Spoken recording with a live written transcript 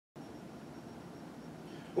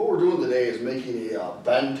What we're doing today is making a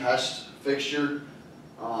bend test fixture.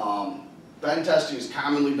 Bend testing is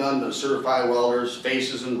commonly done to certified welders,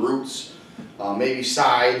 faces and roots, maybe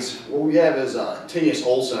sides. What we have is Tinius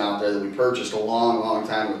Olson out there that we purchased a long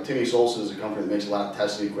time ago. Tinius Olson is a company that makes a lot of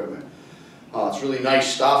testing equipment. It's really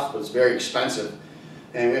nice stuff, but it's very expensive.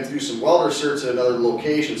 And we have to do some welder certs at another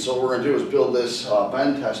location, so what we're going to do is build this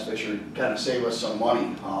bend test fixture to kind of save us some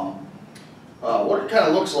money. What it kind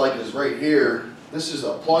of looks like is right here. This is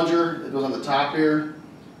a plunger that goes on the top here.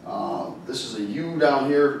 This is a U down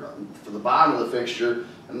here for the bottom of the fixture,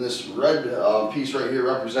 and this red piece right here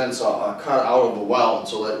represents a cut out of a weld,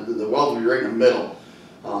 so that the weld will be right in the middle.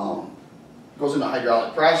 Goes into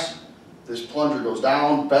hydraulic press. This plunger goes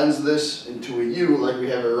down, bends this into a U like we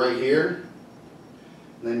have it right here.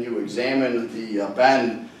 And then you examine the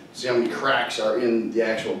bend, see how many cracks are in the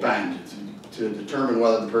actual bend to determine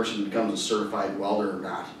whether the person becomes a certified welder or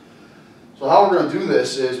not. So how we're going to do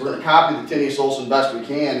this is we're going to copy the Tinius Olson best we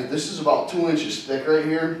can. This is about 2 inches thick right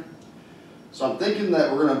here. So I'm thinking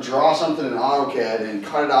that we're going to draw something in AutoCAD and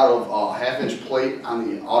cut it out of a 1/2-inch plate on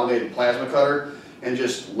the automated plasma cutter and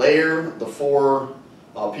just layer the 4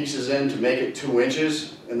 pieces in to make it 2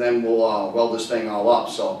 inches, and then we'll weld this thing all up.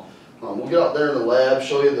 So we'll get out there in the lab,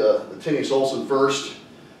 show you the Tinius Olson first,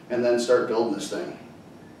 and then start building this thing.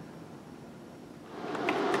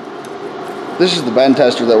 This is the bend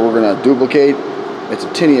tester that we're going to duplicate. It's a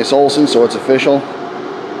Tinius Olson, so it's official.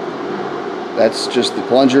 That's just the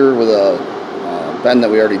plunger with a bend that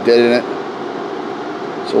we already did in it.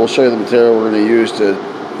 So we'll show you the material we're going to use to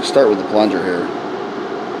start with the plunger here.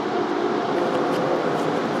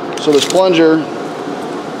 So this plunger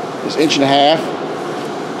is 1.5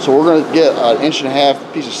 inches. So we're going to get an 1.5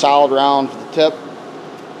 inch piece of solid round for the tip,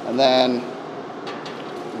 and then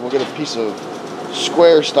we'll get a piece of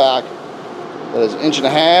square stock that is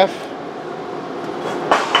 1.5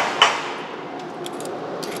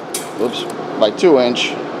 inches, by 2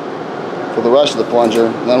 inch for the rest of the plunger,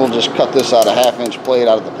 and then we'll just cut this out a 1/2 inch plate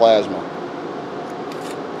out of the plasma.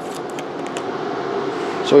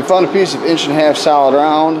 So we found a piece of 1.5 inch solid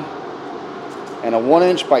round, and a 1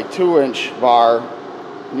 inch by 2 inch bar.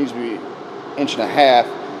 It needs to be 1.5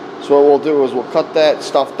 inches. So what we'll do is we'll cut that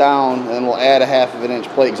stuff down, and then we'll add a 1/2 inch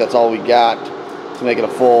plate, because that's all we got to make it a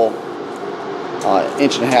full 1.5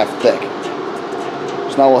 inch thick.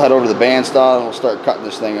 So now we'll head over to the bandsaw and we'll start cutting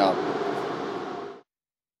this thing up.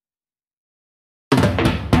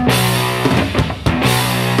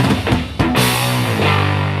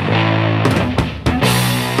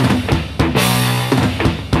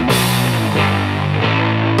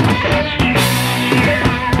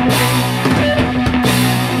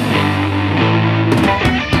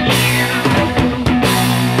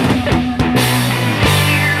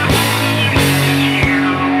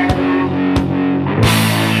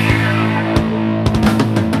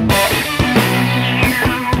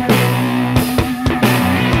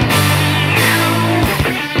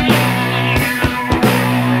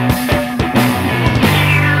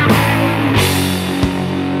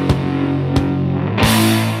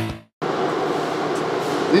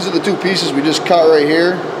 These are the 2 pieces we just cut right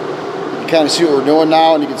here. You can kind of see what we're doing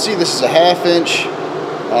now, and you can see this is a 1/2 inch.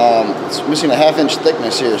 It's missing a 1/2 inch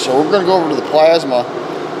thickness here. So we're going to go over to the plasma,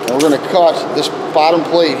 and we're going to cut this bottom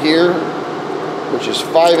plate here, which is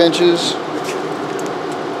 5 inches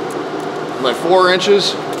by 4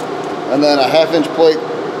 inches, and then a 1/2 inch plate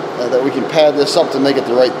that we can pad this up to make it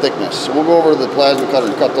the right thickness. So we'll go over to the plasma cutter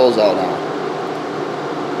and cut those out now.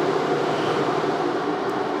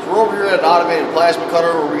 We're over here at an automated plasma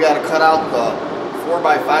cutter where we got to cut out the 4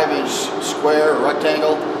 by 5 inch square or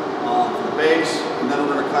rectangle for the base, and then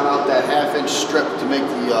we're going to cut out that 1/2 inch strip to make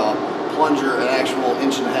the plunger an actual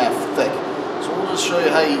 1.5 inches thick. So we'll just show you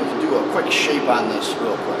how you can do a quick shape on this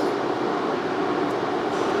real quick.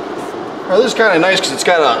 Now this is kind of nice because it's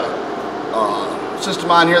got a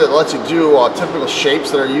system on here that lets you do typical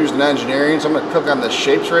shapes that are used in engineering. So I'm going to click on the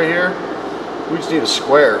shapes right here. We just need a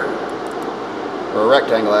square. Or a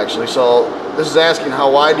rectangle actually. So this is asking how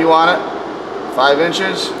wide do you want it? 5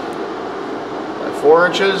 inches by 4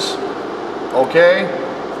 inches. Okay.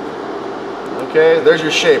 Okay, there's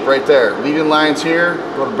your shape right there. Leading lines here,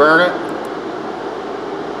 go to burn it.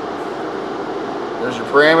 There's your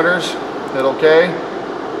parameters. Hit OK.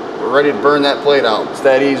 We're ready to burn that plate out. It's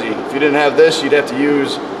that easy. If you didn't have this, you'd have to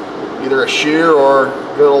use either a shear or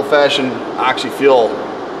good old-fashioned oxy fuel.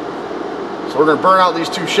 So we're going to burn out these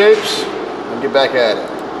 2 shapes and get back at it.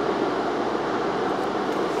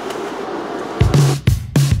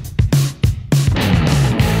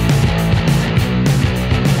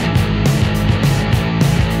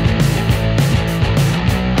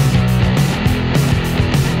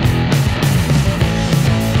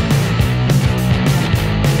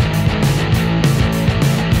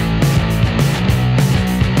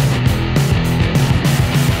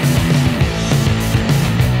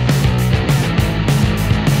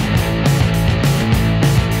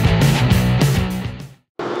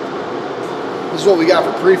 This is what we got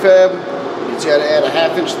for prefab. You just got to add a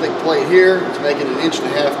 1/2 inch thick plate here to make it an 1.5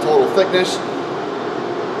 inch total thickness.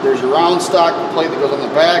 There's your round stock plate that goes on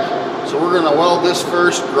the back. So we're going to weld this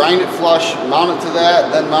first, grind it flush, mount it to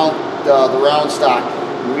that, then mount the round stock.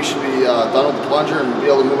 And we should be done with the plunger and be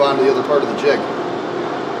able to move on to the other part of the jig.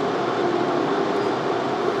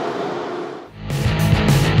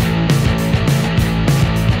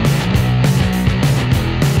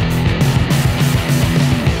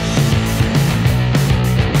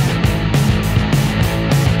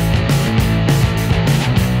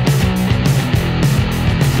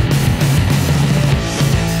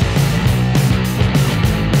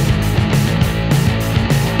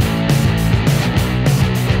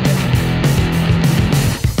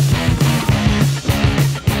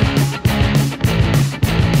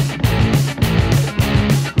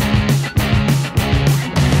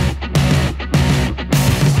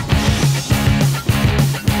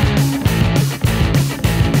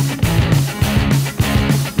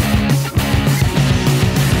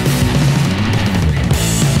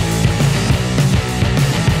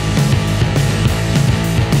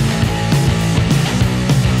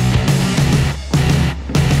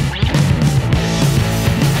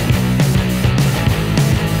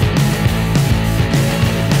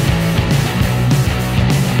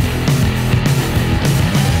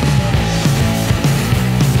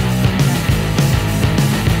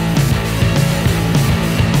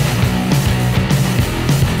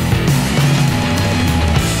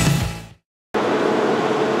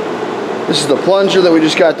 This is the plunger that we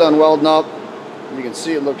just got done welding up. You can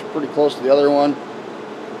see it looks pretty close to the other one.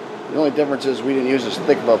 The only difference is we didn't use as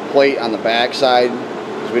thick of a plate on the back side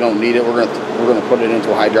because we don't need it. We're gonna put it into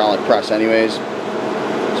a hydraulic press anyways.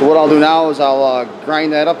 So what I'll do now is I'll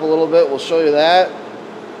grind that up a little bit. We'll show you that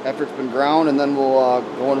after it's been ground, and then we'll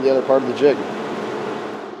go into the other part of the jig.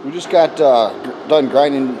 We just got done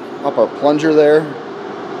grinding up our plunger there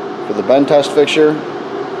for the bend test fixture.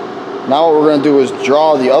 Now what we're going to do is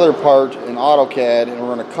draw the other part in AutoCAD, and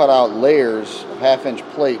we're going to cut out layers of 1/2 inch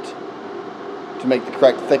plate to make the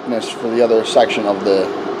correct thickness for the other section of the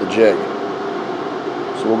jig.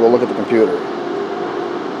 So we'll go look at the computer.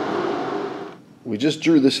 We just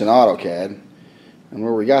drew this in AutoCAD, and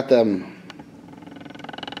where we got them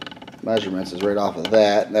measurements is right off of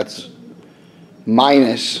that. That's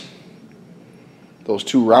minus those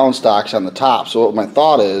 2 round stocks on the top. So what my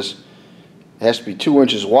thought is, it has to be 2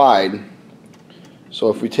 inches wide. So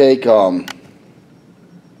if we take 4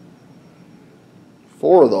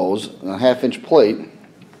 of those on a 1/2 inch plate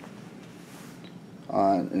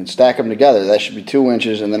and stack them together, that should be 2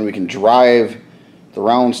 inches, and then we can drive the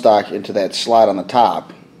round stock into that slot on the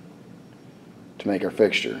top to make our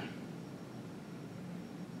fixture.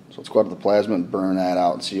 So let's go out to the plasma and burn that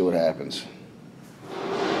out and see what happens.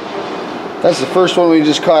 That's the first one we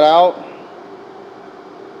just cut out.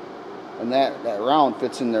 And that round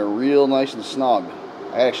fits in there real nice and snug.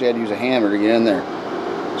 I actually had to use a hammer to get in there.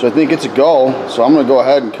 So I think it's a go. So I'm going to go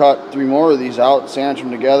ahead and cut 3 more of these out, sandwich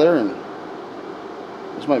them together, and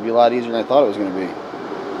this might be a lot easier than I thought it was going to be.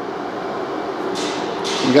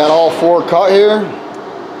 We got all 4 cut here.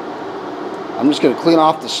 I'm just going to clean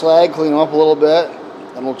off the slag, clean them up a little bit,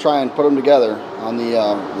 and we'll try and put them together on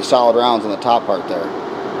the solid rounds on the top part there.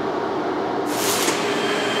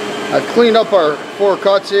 I've cleaned up our 4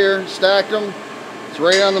 cuts here, stacked them. It's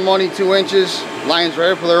right on the money, 2 inches. Lines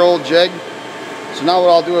right up with our old jig. So now what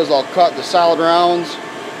I'll do is I'll cut the solid rounds,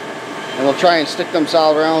 and we'll try and stick them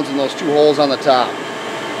solid rounds in those 2 holes on the top.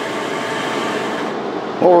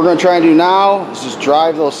 What we're going to try and do now is just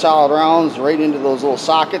drive those solid rounds right into those little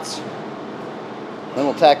sockets. Then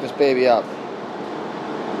we'll tack this baby up.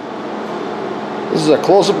 This is a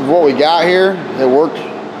close-up of what we got here. It worked.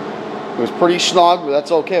 It was pretty snug, but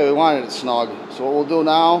that's okay. We wanted it snug. So what we'll do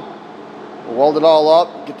now, we'll weld it all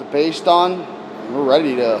up, get the base done, and we're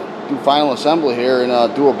ready to do final assembly here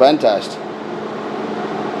and do a bend test.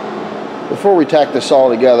 Before we tack this all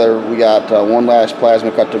together, we got one last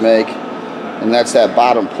plasma cut to make, and that's that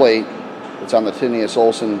bottom plate that's on the Tinius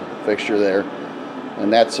Olsen fixture there,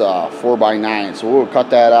 and that's 4x9. So we'll cut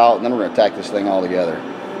that out, and then we're going to tack this thing all together.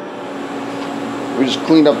 We just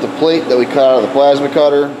cleaned up the plate that we cut out of the plasma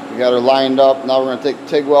cutter. We got her lined up. Now we're going to take the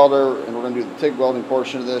TIG welder, and we're going to do the TIG welding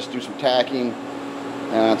portion of this, do some tacking,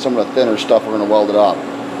 and some of the thinner stuff we're going to weld it up.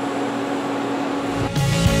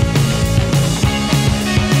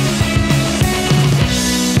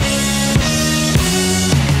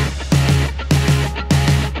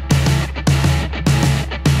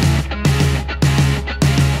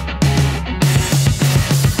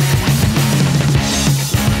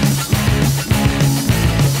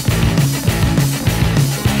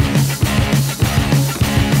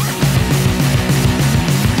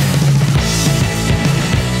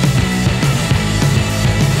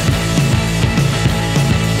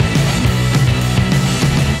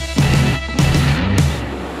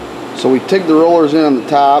 So we TIG the rollers in on the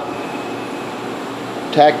top,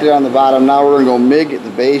 tacked it on the bottom. Now we're going to go MIG the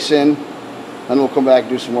base in. Then we'll come back and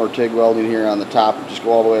do some more TIG welding here on the top. Just go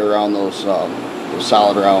all the way around those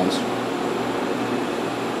solid rounds.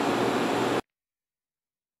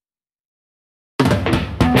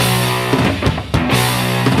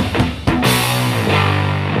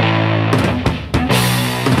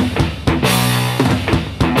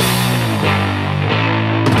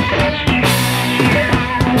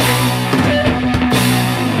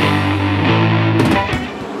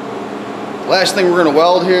 Last thing we're going to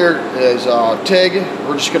weld here is TIG.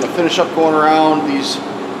 We're just going to finish up going around these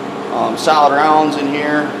solid rounds in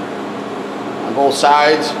here on both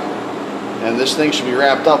sides, and this thing should be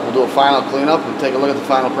wrapped up. We'll do a final cleanup and take a look at the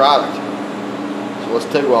final product. So let's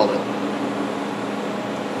TIG weld it.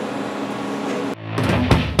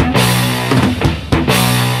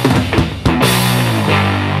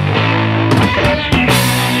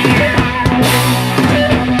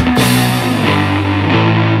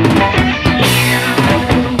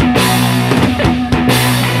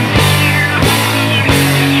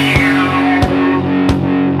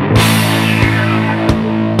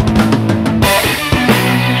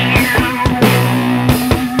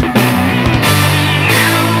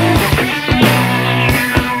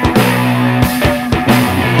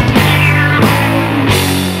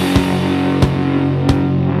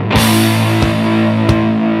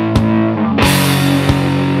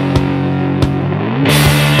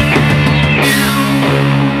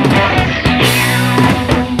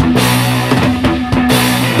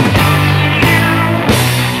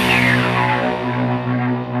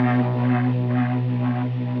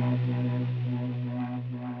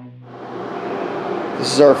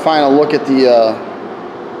 This is our final look at the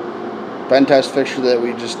bend test fixture that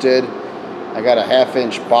we just did. I got a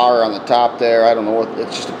 1/2-inch bar on the top there. I don't know what,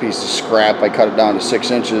 it's just a piece of scrap. I cut it down to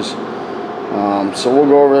 6 inches. So we'll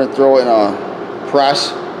go over and throw it in a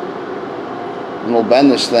press and we'll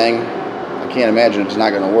bend this thing. I can't imagine it's not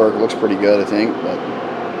going to work. It looks pretty good, I think, but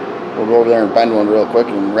we'll go over there and bend one real quick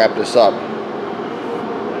and wrap this up.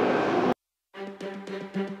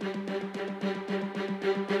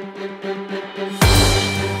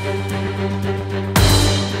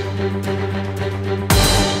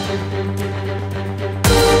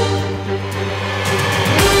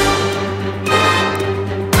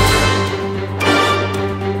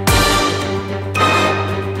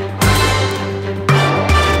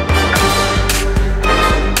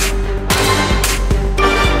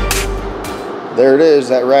 There it is.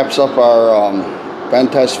 That wraps up our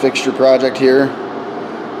bend test fixture project here.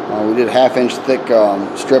 We did a 1/2-inch thick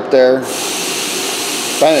strip there.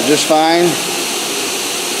 Bent it just fine.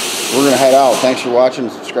 We're going to head out. Thanks for watching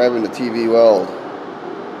and subscribing to TV Weld.